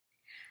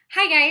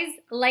Hi guys,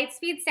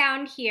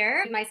 LightSpeedSound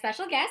here, my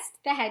special guest,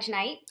 the Hedge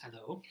Knight.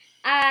 Hello.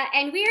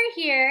 And we are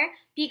here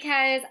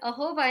because a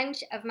whole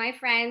bunch of my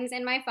friends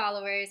and my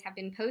followers have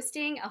been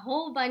posting a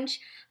whole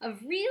bunch of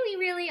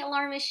really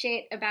alarmist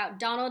shit about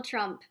Donald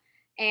Trump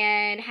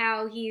and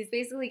how he's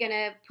basically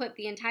gonna put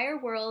the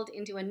entire world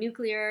into a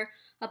nuclear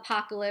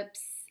apocalypse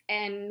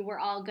and we're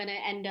all gonna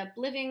end up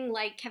living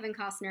like Kevin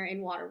Costner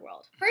in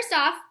Waterworld. First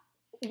off,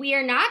 we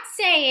are not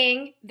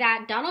saying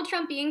that Donald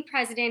Trump being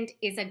president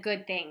is a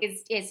good thing.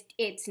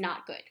 It's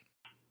not good.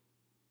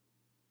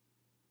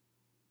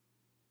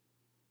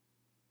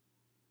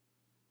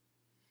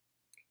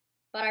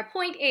 But our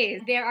point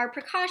is, there are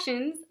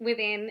precautions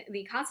within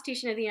the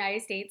Constitution of the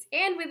United States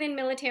and within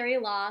military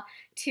law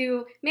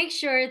to make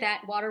sure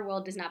that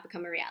Waterworld does not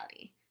become a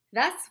reality.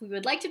 Thus, we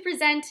would like to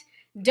present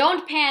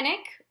Don't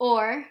Panic,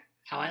 or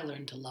How I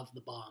Learned to Love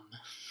the Bomb.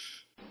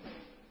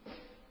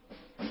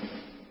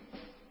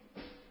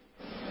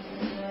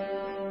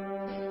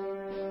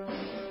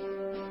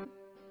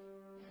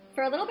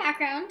 For a little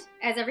background,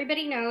 as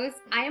everybody knows,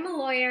 I am a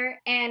lawyer,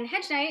 and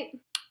Hedge Knight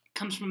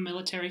Comes from a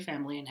military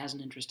family and has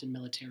an interest in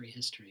military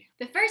history.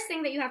 The first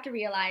thing that you have to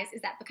realize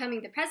is that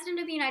becoming the President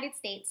of the United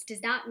States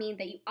does not mean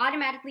that you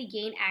automatically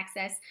gain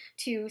access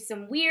to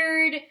some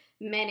weird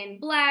Men in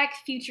Black,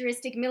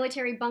 futuristic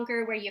military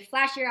bunker where you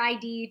flash your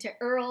ID to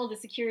Earl, the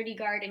security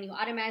guard, and you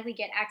automatically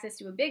get access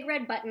to a big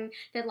red button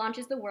that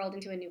launches the world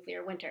into a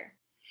nuclear winter.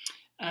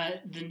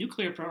 The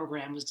nuclear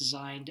program was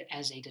designed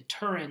as a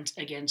deterrent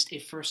against a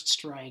first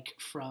strike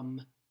from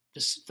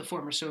the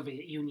former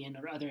Soviet Union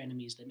or other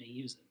enemies that may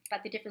use it.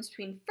 About the difference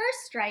between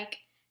first strike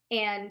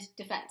and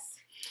defense.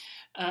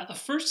 A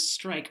first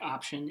strike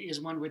option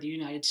is one where the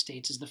United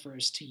States is the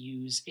first to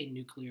use a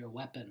nuclear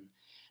weapon.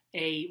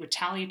 A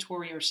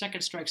retaliatory or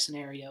second strike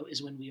scenario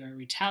is when we are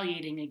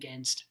retaliating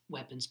against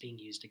weapons being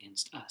used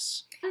against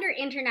us. Under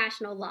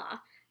international law,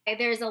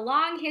 there's a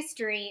long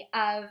history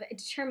of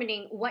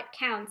determining what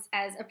counts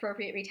as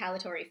appropriate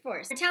retaliatory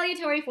force.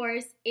 Retaliatory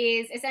force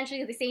is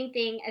essentially the same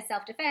thing as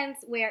self-defense,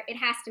 where it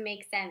has to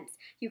make sense.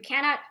 You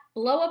cannot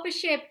blow up a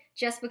ship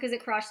just because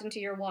it crossed into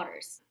your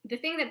waters. The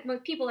thing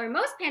that people are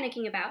most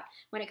panicking about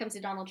when it comes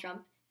to Donald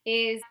Trump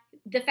is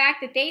the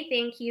fact that they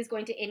think he is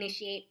going to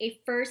initiate a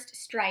first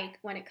strike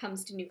when it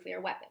comes to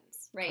nuclear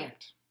weapons, right?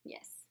 Correct.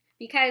 Yes.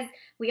 Because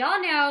we all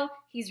know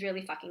he's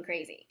really fucking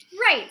crazy.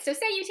 Right, so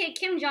say you take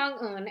Kim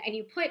Jong-un and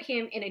you put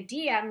him in a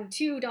DM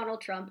to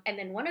Donald Trump, and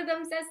then one of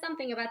them says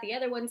something about the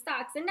other one's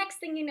socks, and next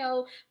thing you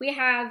know, we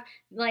have,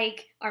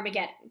 like,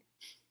 Armageddon.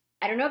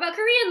 I don't know about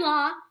Korean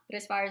law, but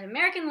as far as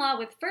American law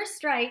with first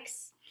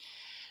strikes...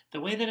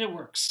 The way that it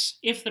works,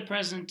 if the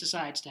president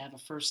decides to have a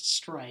first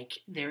strike,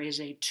 there is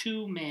a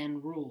two-man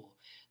rule.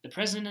 The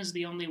president is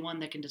the only one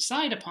that can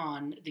decide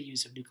upon the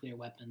use of nuclear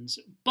weapons,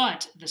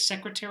 but the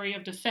Secretary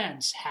of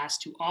Defense has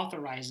to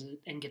authorize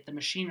it and get the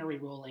machinery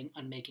rolling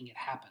on making it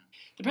happen.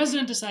 The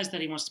president decides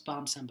that he wants to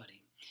bomb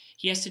somebody.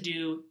 He has to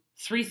do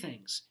three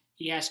things.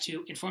 He has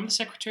to inform the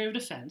Secretary of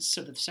Defense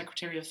so that the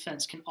Secretary of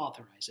Defense can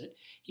authorize it.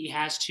 He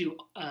has to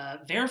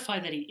verify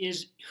that he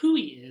is who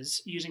he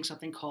is using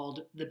something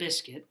called the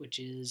Biscuit, which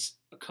is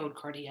a code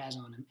card he has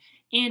on him.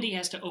 And he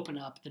has to open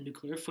up the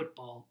nuclear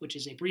football, which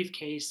is a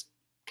briefcase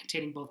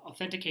containing both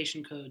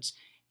authentication codes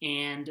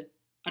and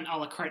an a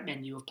la carte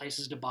menu of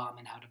places to bomb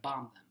and how to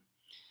bomb them.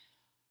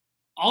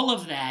 All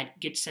of that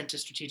gets sent to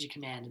Strategic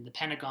Command in the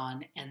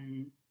Pentagon,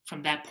 and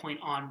from that point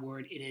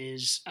onward, it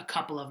is a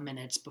couple of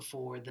minutes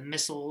before the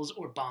missiles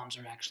or bombs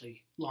are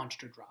actually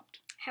launched or dropped.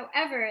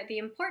 However, the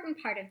important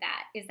part of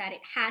that is that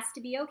it has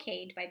to be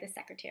okayed by the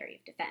Secretary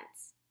of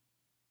Defense.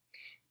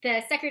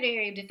 The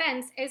Secretary of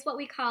Defense is what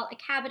we call a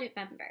cabinet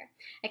member.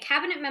 A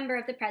cabinet member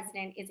of the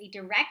president is a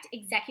direct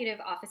executive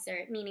officer,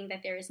 meaning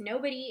that there is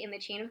nobody in the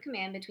chain of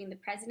command between the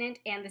president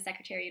and the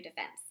Secretary of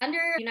Defense. Under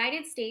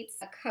United States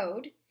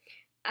Code,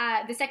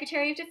 the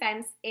Secretary of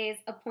Defense is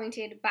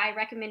appointed by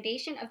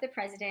recommendation of the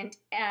president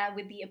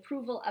with the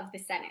approval of the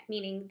Senate,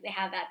 meaning they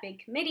have that big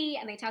committee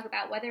and they talk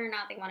about whether or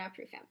not they want to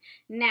approve him.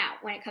 Now,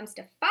 when it comes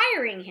to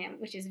firing him,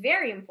 which is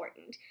very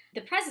important,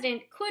 the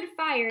president could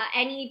fire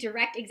any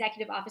direct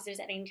executive officers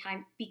at any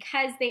time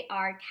because they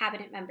are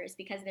cabinet members,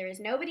 because there is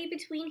nobody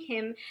between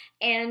him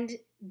and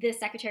the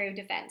Secretary of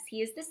Defense.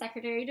 He is the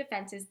Secretary of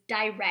Defense's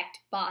direct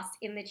boss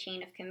in the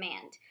chain of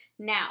command.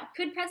 Now,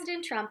 could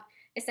President Trump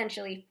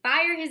essentially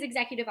fire his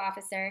executive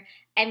officer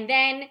and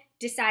then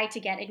decide to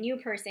get a new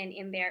person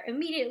in there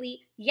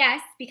immediately?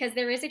 Yes, because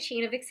there is a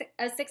chain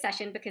of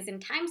succession, because in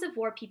times of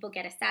war, people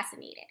get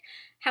assassinated.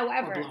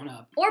 However... Or blown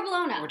up. Or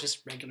blown up. Or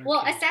just regular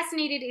Well, killed.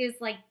 Assassinated is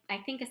like, I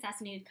think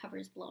assassinated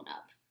covers blown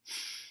up.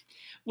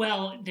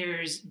 Well,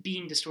 there's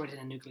being destroyed in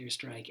a nuclear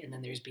strike, and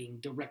then there's being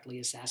directly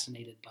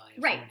assassinated by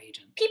a Right. foreign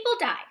agent. People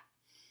die.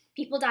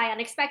 People die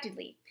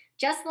unexpectedly.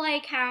 Just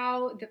like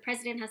how the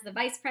president has the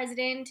vice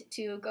president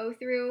to go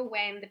through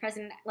when the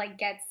president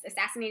gets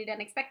assassinated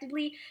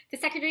unexpectedly, the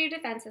Secretary of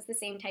Defense has the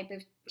same type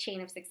of chain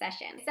of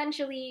succession.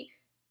 Essentially,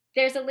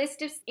 there's a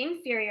list of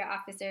inferior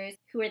officers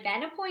who are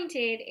then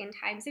appointed in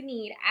times of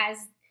need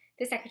as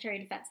the Secretary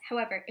of Defense.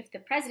 However, if the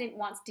president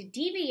wants to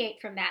deviate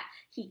from that,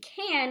 he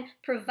can,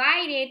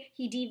 provided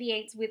he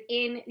deviates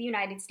within the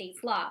United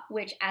States law,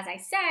 which, as I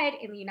said,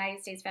 in the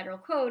United States Federal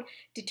Code,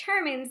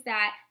 determines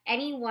that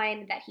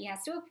anyone that he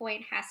has to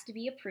appoint has to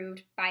be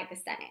approved by the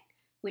Senate.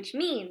 Which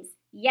means,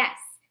 yes,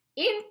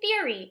 in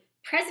theory,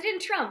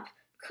 President Trump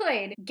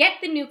could get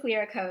the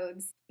nuclear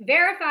codes,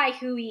 verify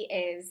who he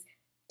is,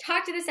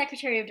 talk to the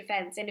Secretary of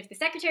Defense, and if the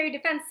Secretary of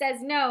Defense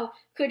says no,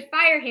 could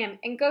fire him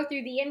and go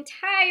through the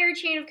entire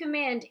chain of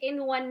command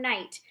in one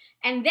night.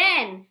 And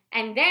then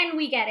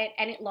we get it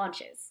and it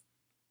launches.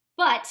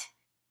 But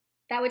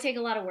that would take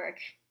a lot of work.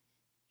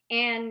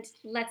 And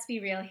let's be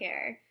real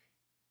here,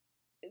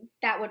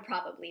 that would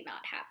probably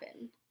not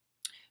happen.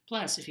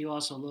 Plus, if you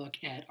also look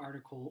at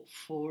Article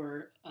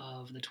 4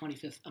 of the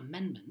 25th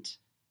Amendment,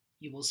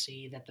 you will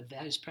see that the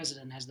Vice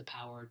President has the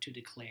power to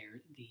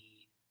declare the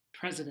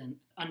president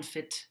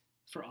unfit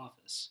for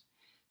office.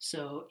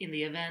 So in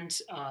the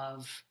event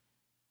of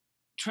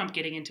Trump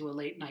getting into a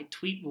late night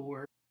tweet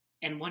war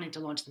and wanting to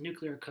launch the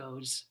nuclear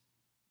codes,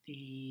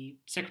 the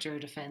Secretary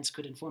of Defense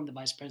could inform the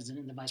Vice President,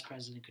 and the Vice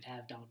President could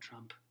have Donald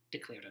Trump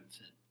declared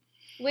unfit.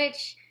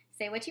 Which,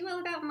 say what you will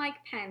about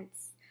Mike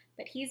Pence,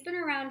 but he's been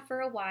around for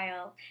a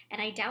while,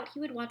 and I doubt he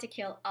would want to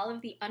kill all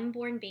of the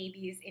unborn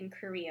babies in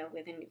Korea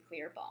with a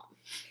nuclear bomb.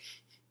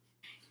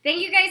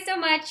 Thank you guys so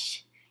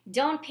much.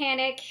 Don't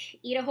panic.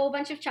 Eat a whole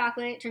bunch of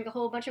chocolate. Drink a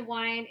whole bunch of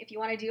wine. If you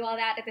want to do all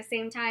that at the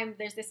same time,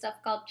 there's this stuff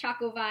called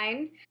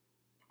Chocovine.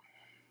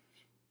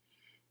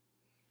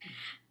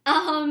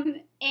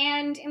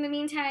 And in the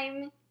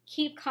meantime,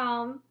 keep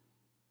calm.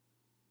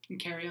 And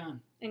carry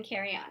on. And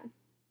carry on.